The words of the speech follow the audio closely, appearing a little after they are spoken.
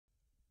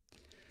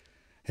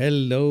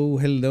Hello,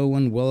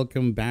 and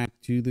welcome back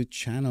to the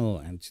channel.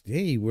 And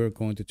today we're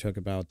going to talk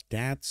about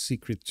that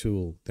secret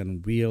tool that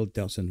Unreal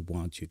doesn't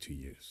want you to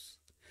use.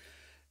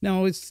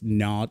 No, it's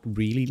not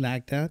really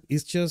like that.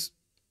 It's just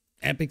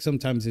Epic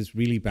sometimes is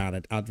really bad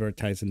at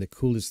advertising the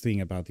coolest thing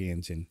about the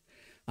engine.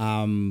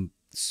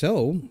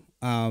 So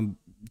to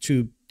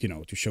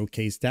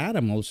showcase that,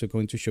 I'm also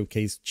going to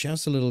showcase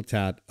just a little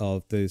tad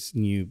of this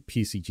new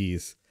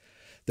PCGs.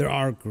 They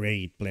are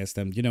great, bless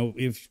them.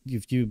 If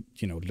you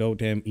load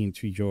them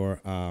into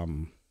your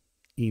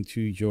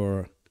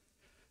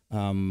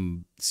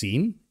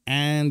scene,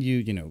 and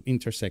you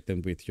intersect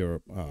them with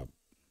your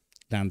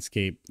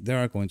landscape, they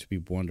are going to be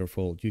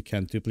wonderful. You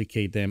can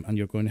duplicate them, and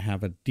you're going to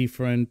have a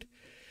different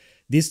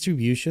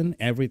distribution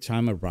every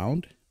time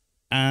around,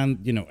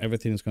 and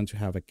everything is going to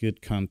have a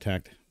good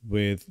contact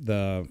with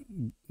the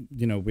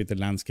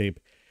landscape.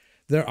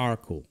 They are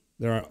cool.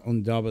 They are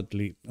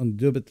undoubtedly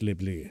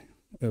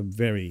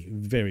very,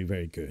 very,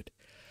 very good.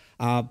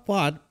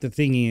 But the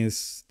thing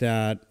is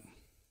that,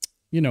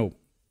 you know,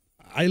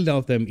 I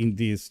love them in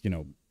this,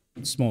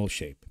 small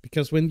shape,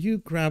 because when you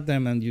grab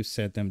them and you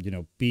set them,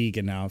 big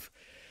enough,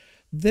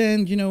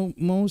 then,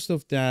 most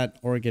of that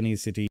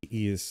organicity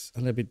is a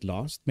little bit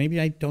lost. Maybe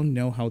I don't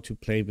know how to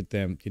play with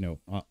them,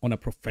 on a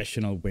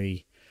professional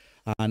way.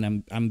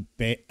 And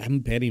I'm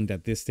betting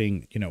that this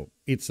thing,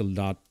 it's a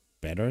lot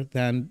better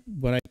than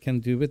what I can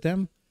do with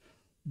them.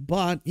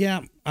 But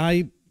yeah,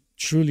 I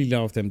truly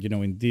love them,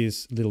 in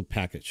this little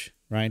package,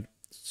 right?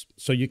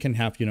 So you can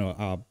have,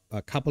 a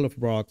couple of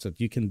rocks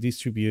that you can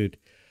distribute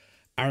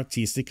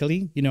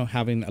artistically.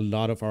 Having a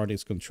lot of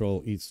artist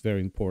control is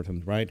very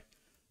important, right?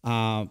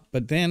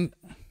 But then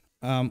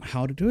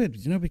how to do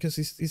it, because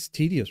it's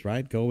tedious,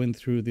 right? Going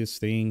through this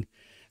thing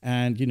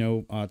and,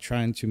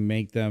 trying to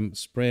make them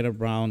spread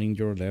around in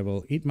your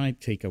level, it might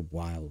take a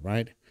while,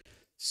 right?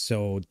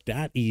 So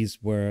that is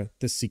where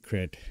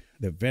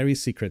the very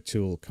secret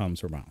tool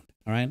comes around,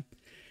 all right?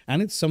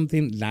 And it's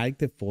something like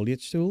the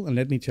foliage tool. And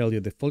let me tell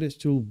you, the foliage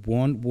tool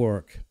won't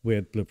work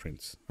with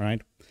blueprints, all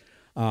right?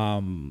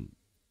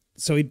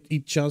 So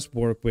it just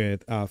works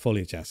with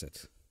foliage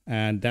assets.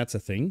 And that's a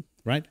thing,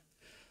 right?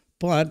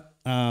 But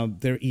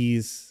there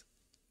is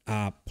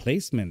a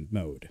placement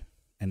mode.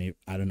 And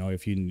I don't know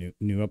if you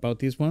knew about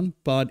this one,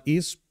 but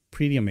it's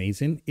pretty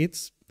amazing.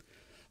 It's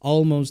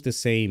almost the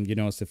same,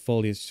 as the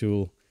foliage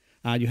tool.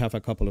 You have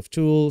a couple of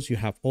tools. You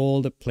have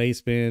all the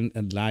placement,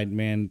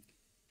 alignment,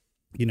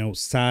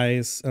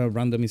 size,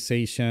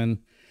 randomization,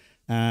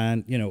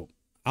 and,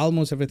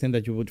 almost everything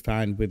that you would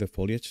find with the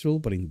foliage tool.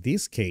 But in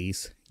this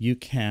case, you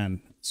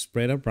can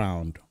spread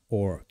around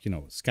or,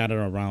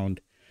 scatter around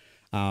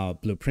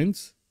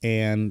blueprints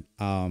and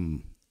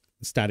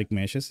static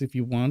meshes if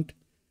you want,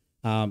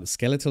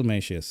 skeletal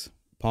meshes,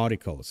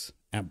 particles,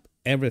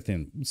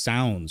 everything,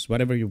 sounds,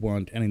 whatever you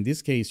want. And in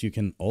this case, you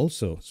can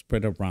also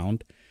spread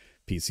around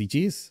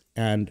PCGs,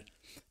 and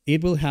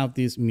it will have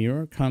this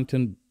mirror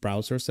content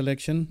browser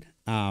selection.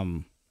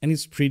 And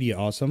it's pretty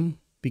awesome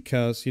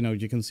because,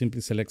 you can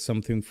simply select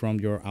something from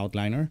your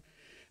outliner,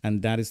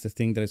 and that is the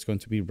thing that is going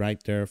to be right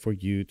there for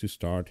you to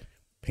start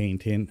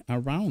painting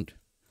around,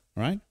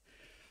 right?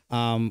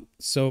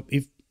 So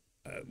if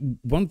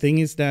one thing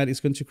is that it's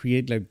going to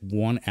create like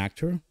one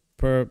actor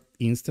per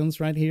instance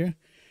right here.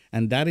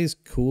 And that is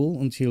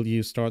cool until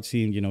you start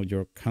seeing,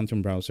 your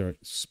content browser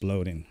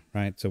exploding,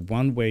 right? So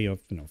one way of,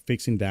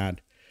 fixing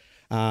that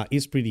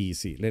is pretty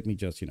easy. Let me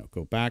just,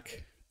 go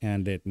back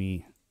and let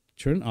me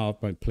turn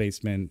off my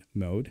placement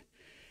mode.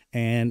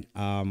 And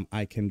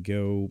I can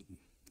go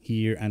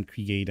here and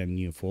create a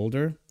new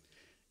folder.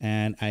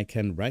 And I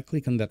can right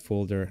click on that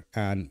folder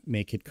and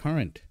make it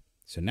current.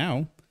 So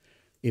now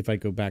if I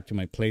go back to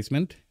my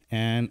placement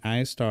and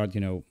I start,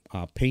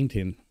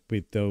 painting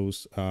with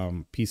those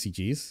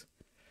PCGs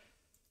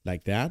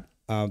like that,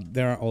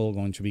 they're all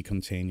going to be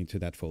contained into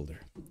that folder,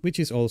 which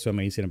is also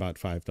amazing about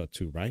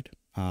 5.2, right?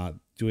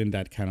 Doing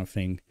that kind of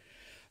thing.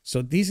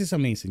 So this is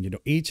amazing.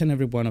 Each and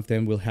every one of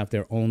them will have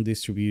their own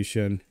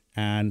distribution.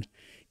 And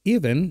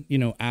even,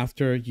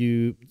 after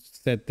you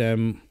set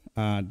them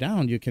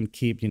down, you can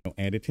keep,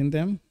 editing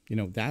them.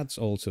 That's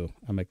also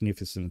a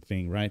magnificent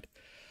thing, right?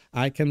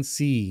 I can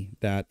see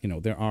that,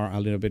 there are a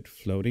little bit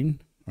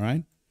floating, all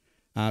right?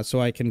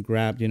 So I can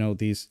grab,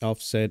 this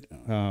offset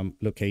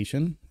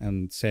location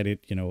and set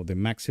it, the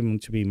maximum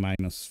to be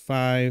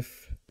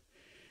 -5,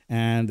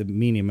 and the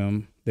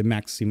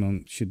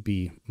maximum should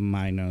be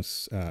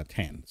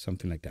 -10,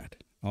 something like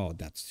that. Oh,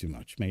 that's too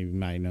much. Maybe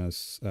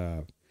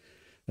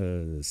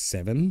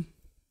 -7,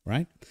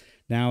 right?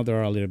 Now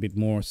they're a little bit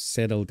more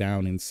settled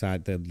down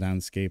inside the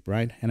landscape,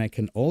 right? And I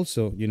can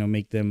also,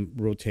 make them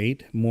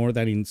rotate more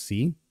than in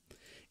C.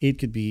 It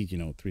could be,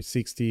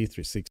 360,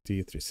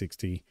 360,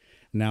 360.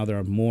 Now there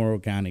are more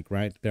organic,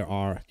 right? There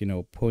are,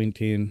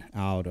 pointing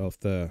out of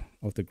the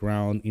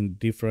ground in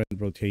different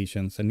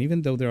rotations. And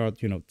even though there are,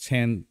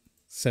 10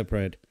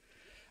 separate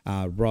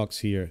rocks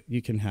here,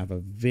 you can have a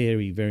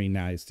very, very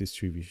nice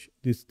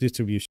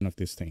distribution of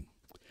this thing.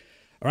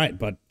 All right,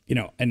 but,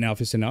 enough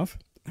is enough.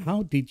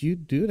 how did you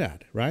do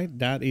that, right?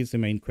 That is the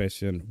main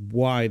question.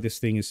 Why this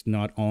thing is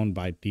not on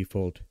by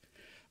default,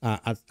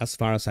 as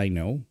far as I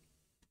know.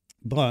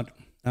 But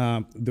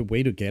the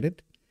way to get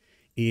it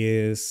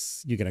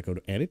is you're gonna go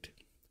to Edit,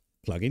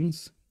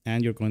 Plugins,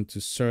 and you're going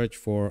to search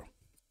for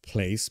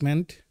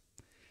Placement.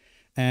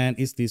 And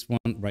it's this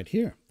one right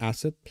here,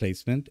 Asset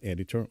Placement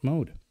Editor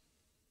Mode,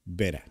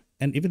 Beta.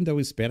 And even though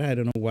it's beta, I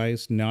don't know why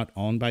it's not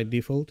on by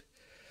default.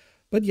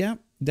 But yeah,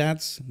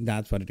 that's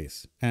what it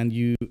is. And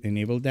you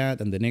enable that,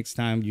 and the next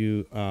time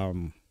you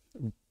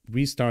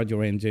restart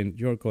your engine,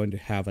 you're going to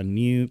have a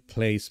new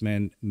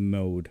placement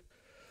mode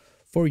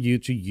for you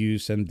to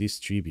use and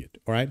distribute.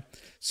 All right.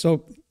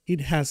 So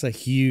it has a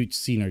huge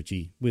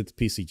synergy with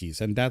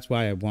PCGs, and that's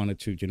why I wanted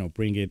to,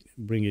 bring it,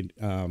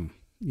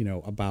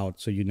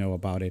 about, so you know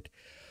about it.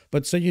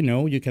 But so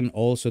you can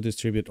also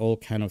distribute all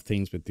kind of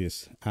things with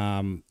this.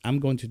 I'm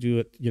going to do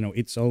it,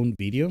 its own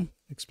video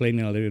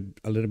explaining a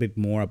little bit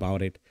more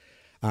about it,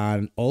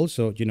 and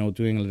also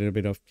doing a little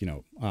bit of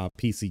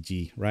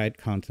PCG, right,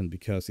 content,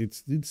 because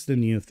it's the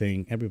new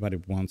thing. Everybody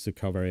wants to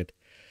cover it,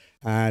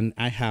 and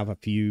I have a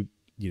few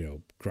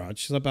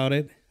grudges about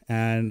it,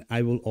 and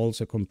I will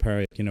also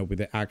compare it with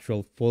the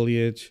actual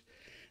foliage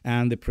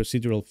and the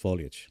procedural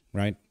foliage,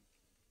 right?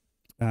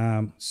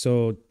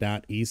 So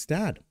that is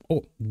that.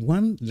 Oh,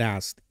 one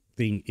last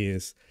thing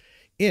is,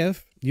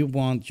 if you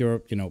want your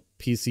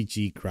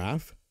PCG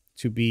graph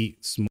to be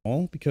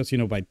small, because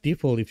by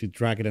default, if you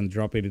drag it and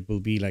drop it, it will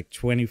be like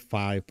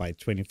 25 by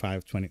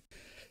 25, 20.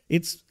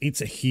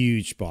 It's a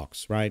huge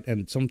box, right?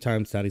 And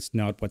sometimes that is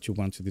not what you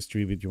want to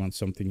distribute. You want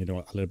something a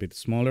little bit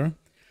smaller.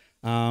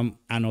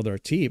 Another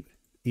tip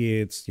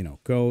is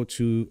go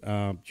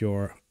to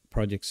your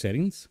project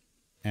settings,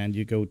 and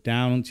you go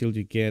down until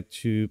you get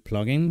to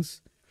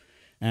plugins,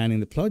 and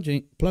in the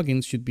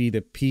plugins should be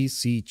the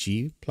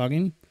PCG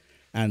plugin,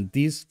 and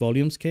this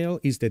volume scale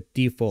is the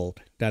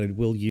default that it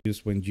will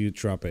use when you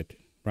drop it,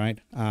 right?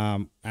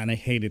 And I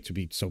hate it to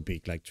be so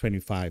big, like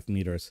 25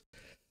 meters.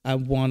 I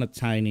want a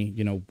tiny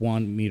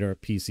 1 meter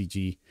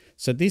PCG.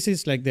 So this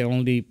is like the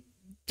only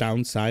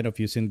downside of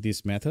using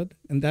this method,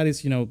 and that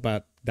is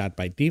but that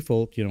by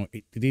default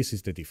this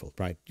is the default,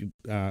 right?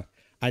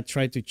 I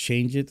tried to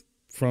change it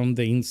from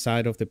the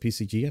inside of the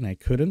PCG, and I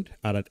couldn't.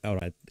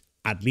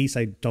 At least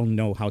I don't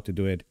know how to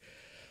do it.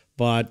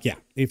 But yeah,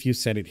 if you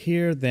set it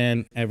here,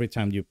 then every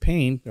time you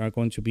paint, there are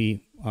going to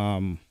be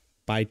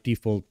by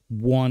default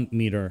 1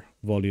 meter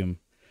volume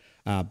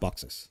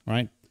boxes,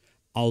 right?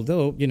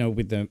 Although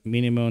with the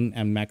minimum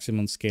and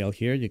maximum scale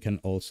here, you can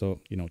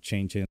also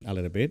change it a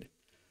little bit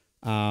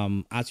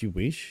as you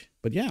wish.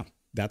 But yeah,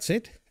 that's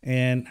it.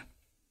 And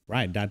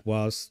right, that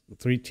was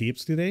 3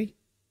 tips today.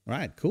 All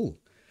right, cool.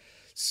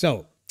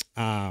 So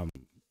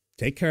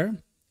take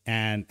care,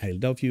 and I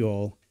love you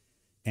all,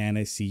 and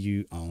I see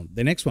you on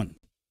the next one.